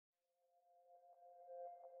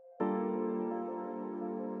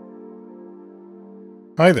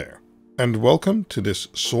Hi there, and welcome to this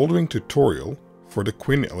soldering tutorial for the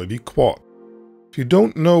QuinLED-Quad. If you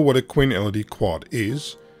don't know what a QuinLED-Quad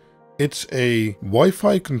is, it's a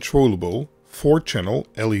Wi-Fi controllable 4-channel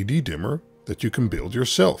LED dimmer that you can build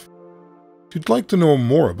yourself. If you'd like to know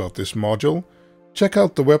more about this module, check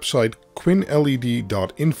out the website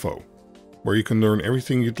quinled.info, where you can learn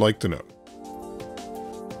everything you'd like to know.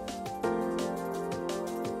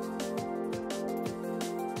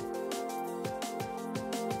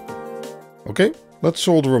 Okay, let's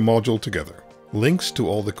solder a module together. Links to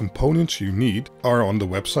all the components you need are on the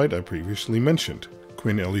website I previously mentioned,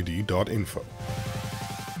 quinled.info.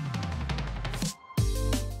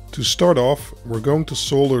 To start off, we're going to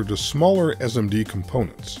solder the smaller SMD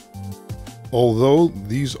components. Although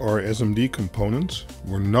these are SMD components,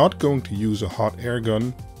 we're not going to use a hot air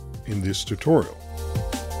gun in this tutorial.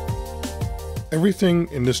 Everything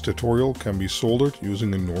in this tutorial can be soldered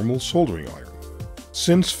using a normal soldering iron.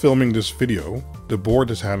 Since filming this video, the board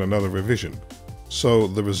has had another revision, so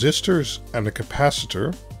the resistors and the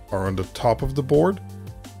capacitor are on the top of the board,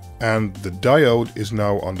 and the diode is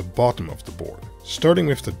now on the bottom of the board. Starting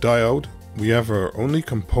with the diode, we have our only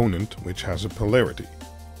component which has a polarity,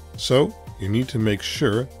 so you need to make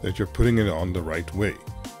sure that you're putting it on the right way.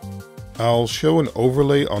 I'll show an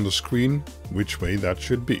overlay on the screen which way that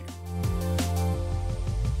should be.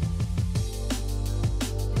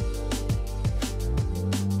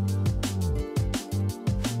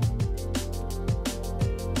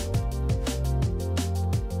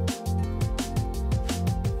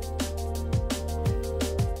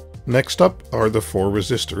 Next up are the 4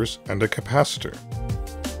 resistors and a capacitor.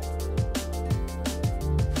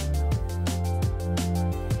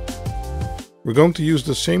 We're going to use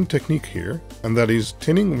the same technique here, and that is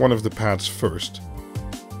tinning one of the pads first,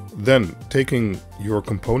 then taking your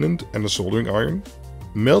component and a soldering iron,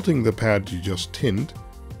 melting the pad you just tinned,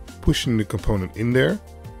 pushing the component in there,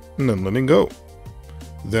 and then letting go.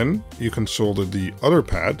 Then you can solder the other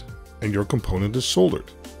pad and your component is soldered.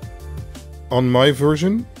 On my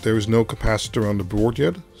version, there is no capacitor on the board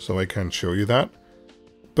yet, so I can't show you that,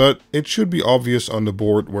 but it should be obvious on the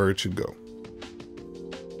board where it should go.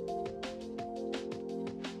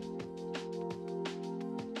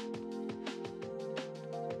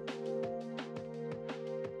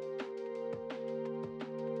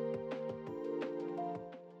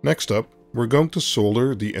 Next up, we're going to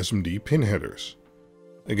solder the SMD pin headers.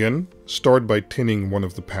 Again, start by tinning one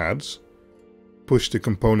of the pads, push the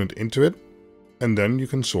component into it, and then you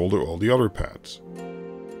can solder all the other pads.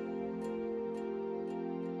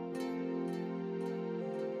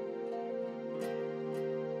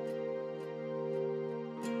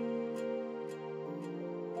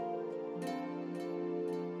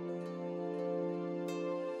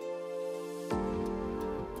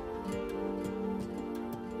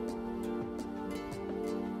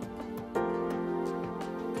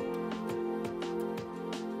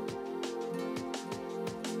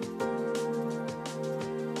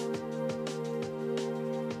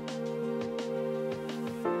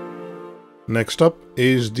 Next up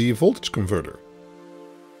is the voltage converter.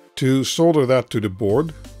 To solder that to the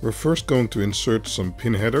board, we're first going to insert some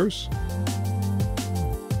pin headers.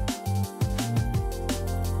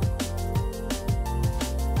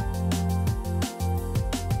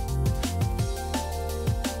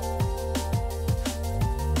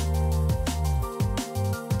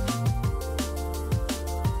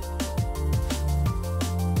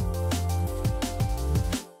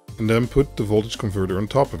 And then put the voltage converter on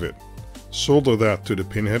top of it. Solder that to the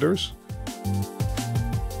pin headers.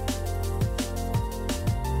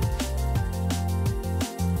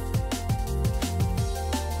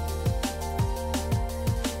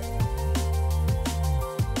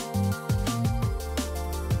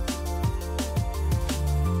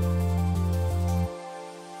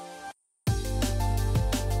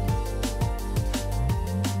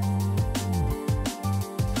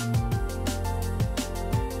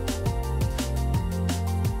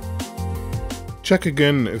 Check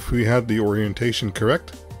again if we had the orientation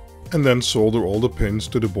correct, and then solder all the pins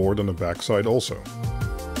to the board on the back side also.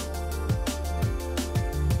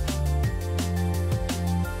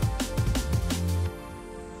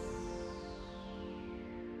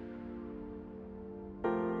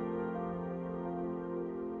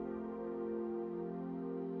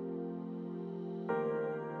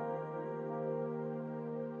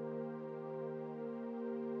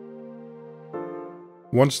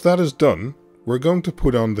 Once that is done, we're going to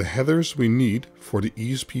put on the headers we need for the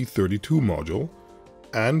ESP32 module,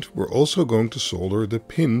 and we're also going to solder the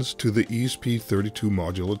pins to the ESP32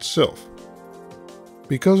 module itself.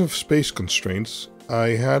 Because of space constraints,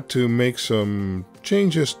 I had to make some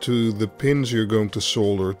changes to the pins you're going to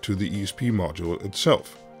solder to the ESP module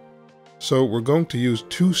itself. So we're going to use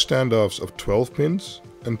 2 standoffs of 12 pins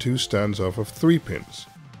and 2 standoffs of 3 pins.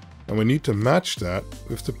 And we need to match that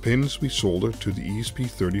with the pins we solder to the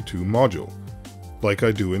ESP32 module, like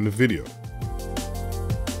I do in the video.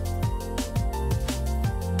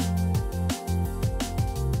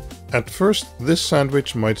 At first, this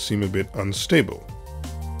sandwich might seem a bit unstable.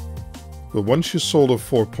 But once you solder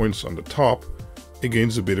 4 points on the top, it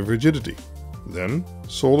gains a bit of rigidity. Then,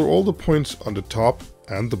 solder all the points on the top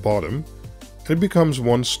and the bottom, and it becomes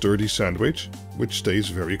one sturdy sandwich, which stays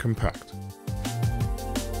very compact.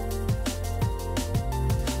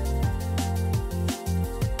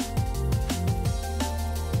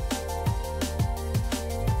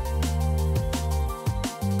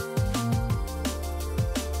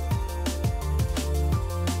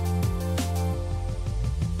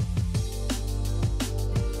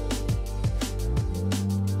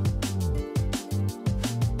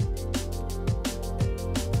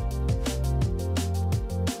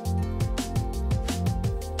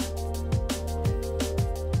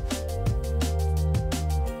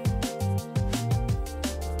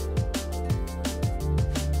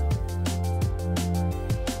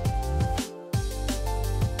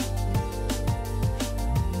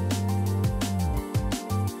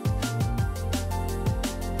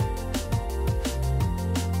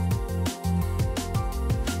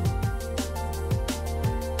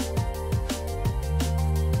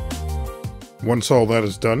 Once all that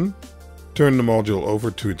is done, turn the module over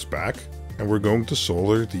to its back and we're going to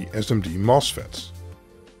solder the SMD MOSFETs.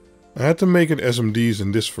 I had to make it SMDs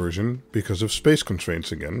in this version because of space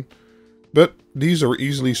constraints again, but these are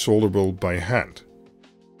easily solderable by hand.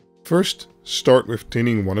 First, start with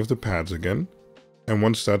tinning one of the pads again, and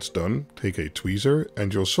once that's done, take a tweezer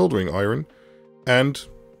and your soldering iron and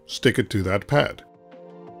stick it to that pad.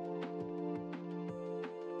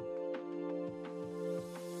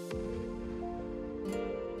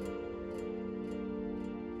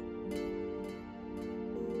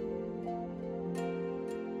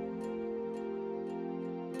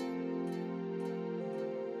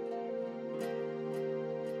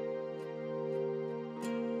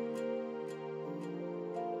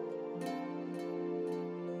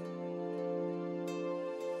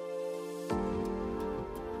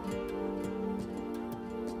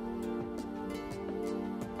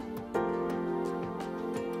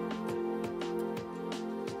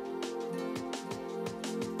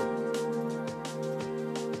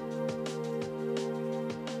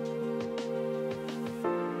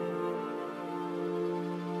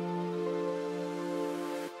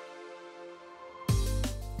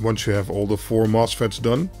 Once you have all the 4 MOSFETs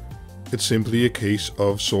done, it's simply a case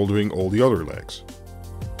of soldering all the other legs.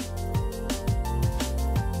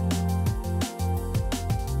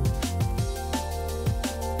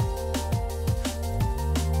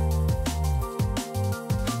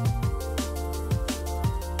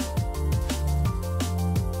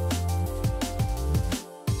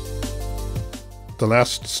 The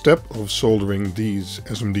last step of soldering these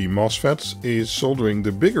SMD MOSFETs is soldering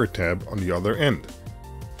the bigger tab on the other end.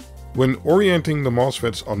 When orienting the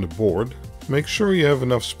MOSFETs on the board, make sure you have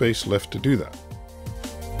enough space left to do that.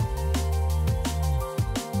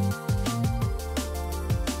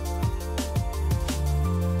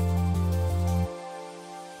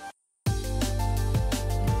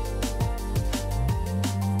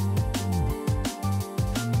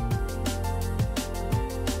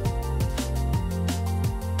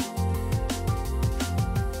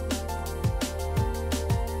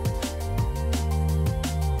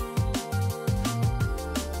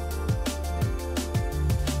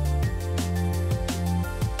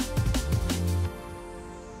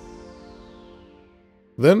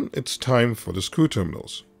 Then it's time for the screw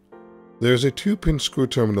terminals. There's a 2-pin screw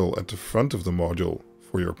terminal at the front of the module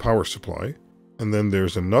for your power supply, and then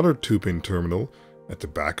there's another 2-pin terminal at the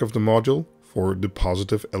back of the module for the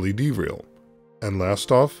positive LED rail. And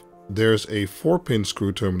last off, there's a 4-pin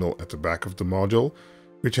screw terminal at the back of the module,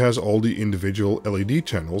 which has all the individual LED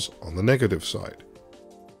channels on the negative side.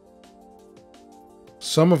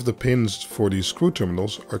 Some of the pins for these screw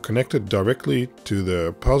terminals are connected directly to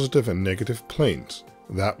the positive and negative planes.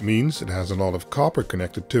 That means it has a lot of copper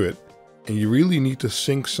connected to it, and you really need to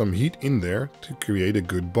sink some heat in there to create a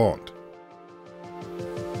good bond.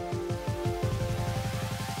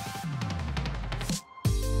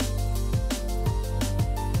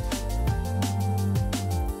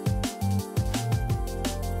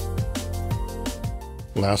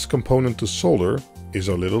 Last component to solder is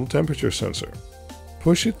our little temperature sensor.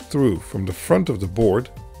 Push it through from the front of the board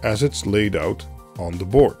as it's laid out on the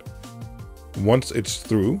board. Once it's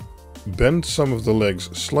through, bend some of the legs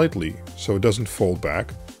slightly so it doesn't fall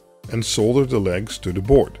back and solder the legs to the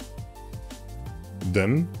board.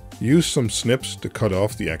 Then use some snips to cut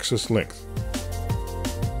off the excess length.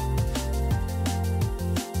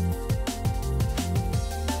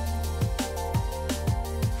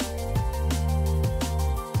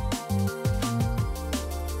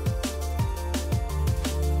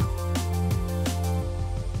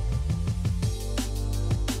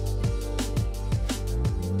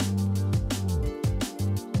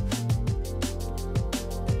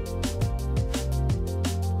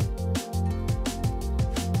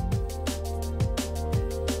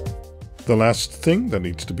 The last thing that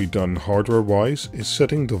needs to be done hardware-wise is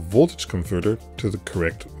setting the voltage converter to the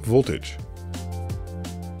correct voltage.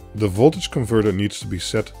 The voltage converter needs to be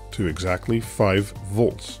set to exactly 5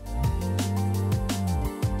 volts.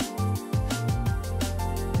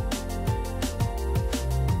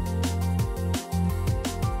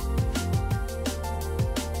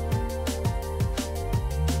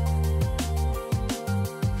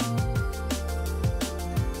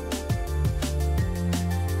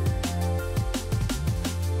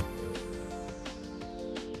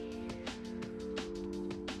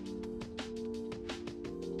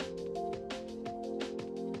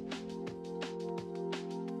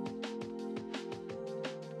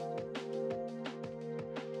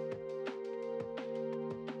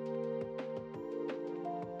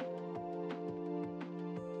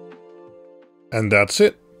 And that's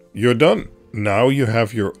it. You're done. Now you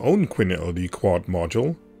have your own QuinLED-Quad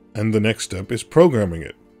module, and the next step is programming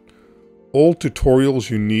it. All tutorials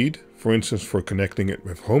you need, for instance for connecting it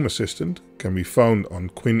with Home Assistant, can be found on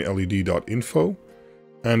quinled.info.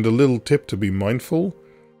 And a little tip to be mindful: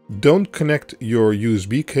 don't connect your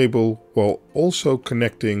USB cable while also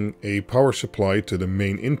connecting a power supply to the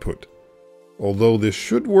main input. Although this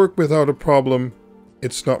should work without a problem,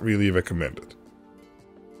 it's not really recommended.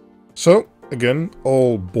 So, again,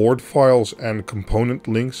 all board files and component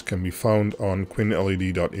links can be found on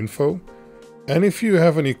quinled.info. And if you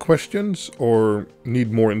have any questions or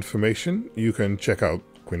need more information, you can check out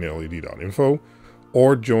quinled.info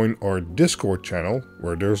or join our Discord channel,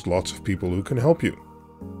 where there's lots of people who can help you.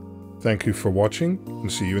 Thank you for watching,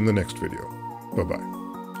 and see you in the next video. Bye bye.